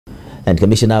And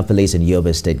Commissioner of Police in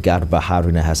Yobe State, Garba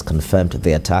Haruna, has confirmed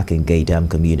the attack in Geidam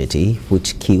community,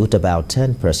 which killed about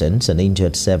 10 persons and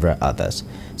injured several others.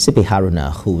 CP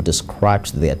Haruna, who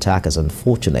described the attack as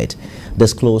unfortunate,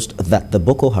 disclosed that the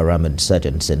Boko Haram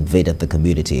insurgents invaded the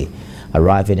community,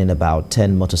 arriving in about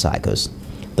 10 motorcycles.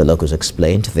 The locals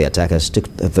explained the attackers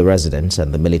took the residents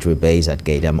and the military base at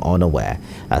Geidam unaware,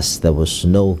 as there was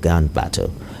no gun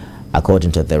battle.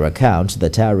 According to their account, the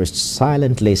terrorists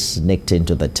silently sneaked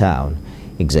into the town,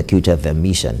 executed their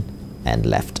mission, and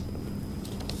left.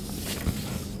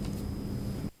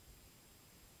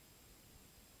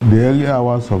 The early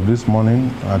hours of this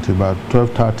morning, at about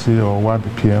 12:30 or 1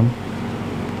 p.m.,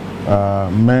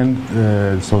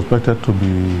 men suspected to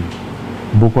be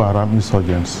Boko Haram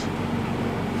insurgents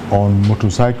on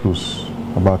motorcycles,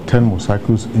 about 10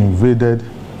 motorcycles, invaded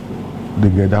the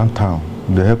Geidam town,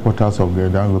 the headquarters of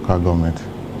Geidam local government.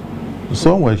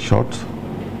 Some were shot,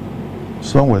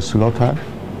 some were slaughtered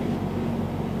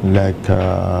like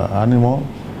animal,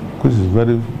 which is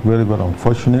very, very, very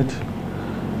unfortunate.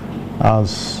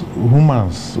 As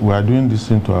humans, we are doing this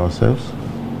thing to ourselves,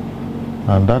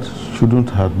 and that shouldn't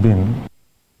have been.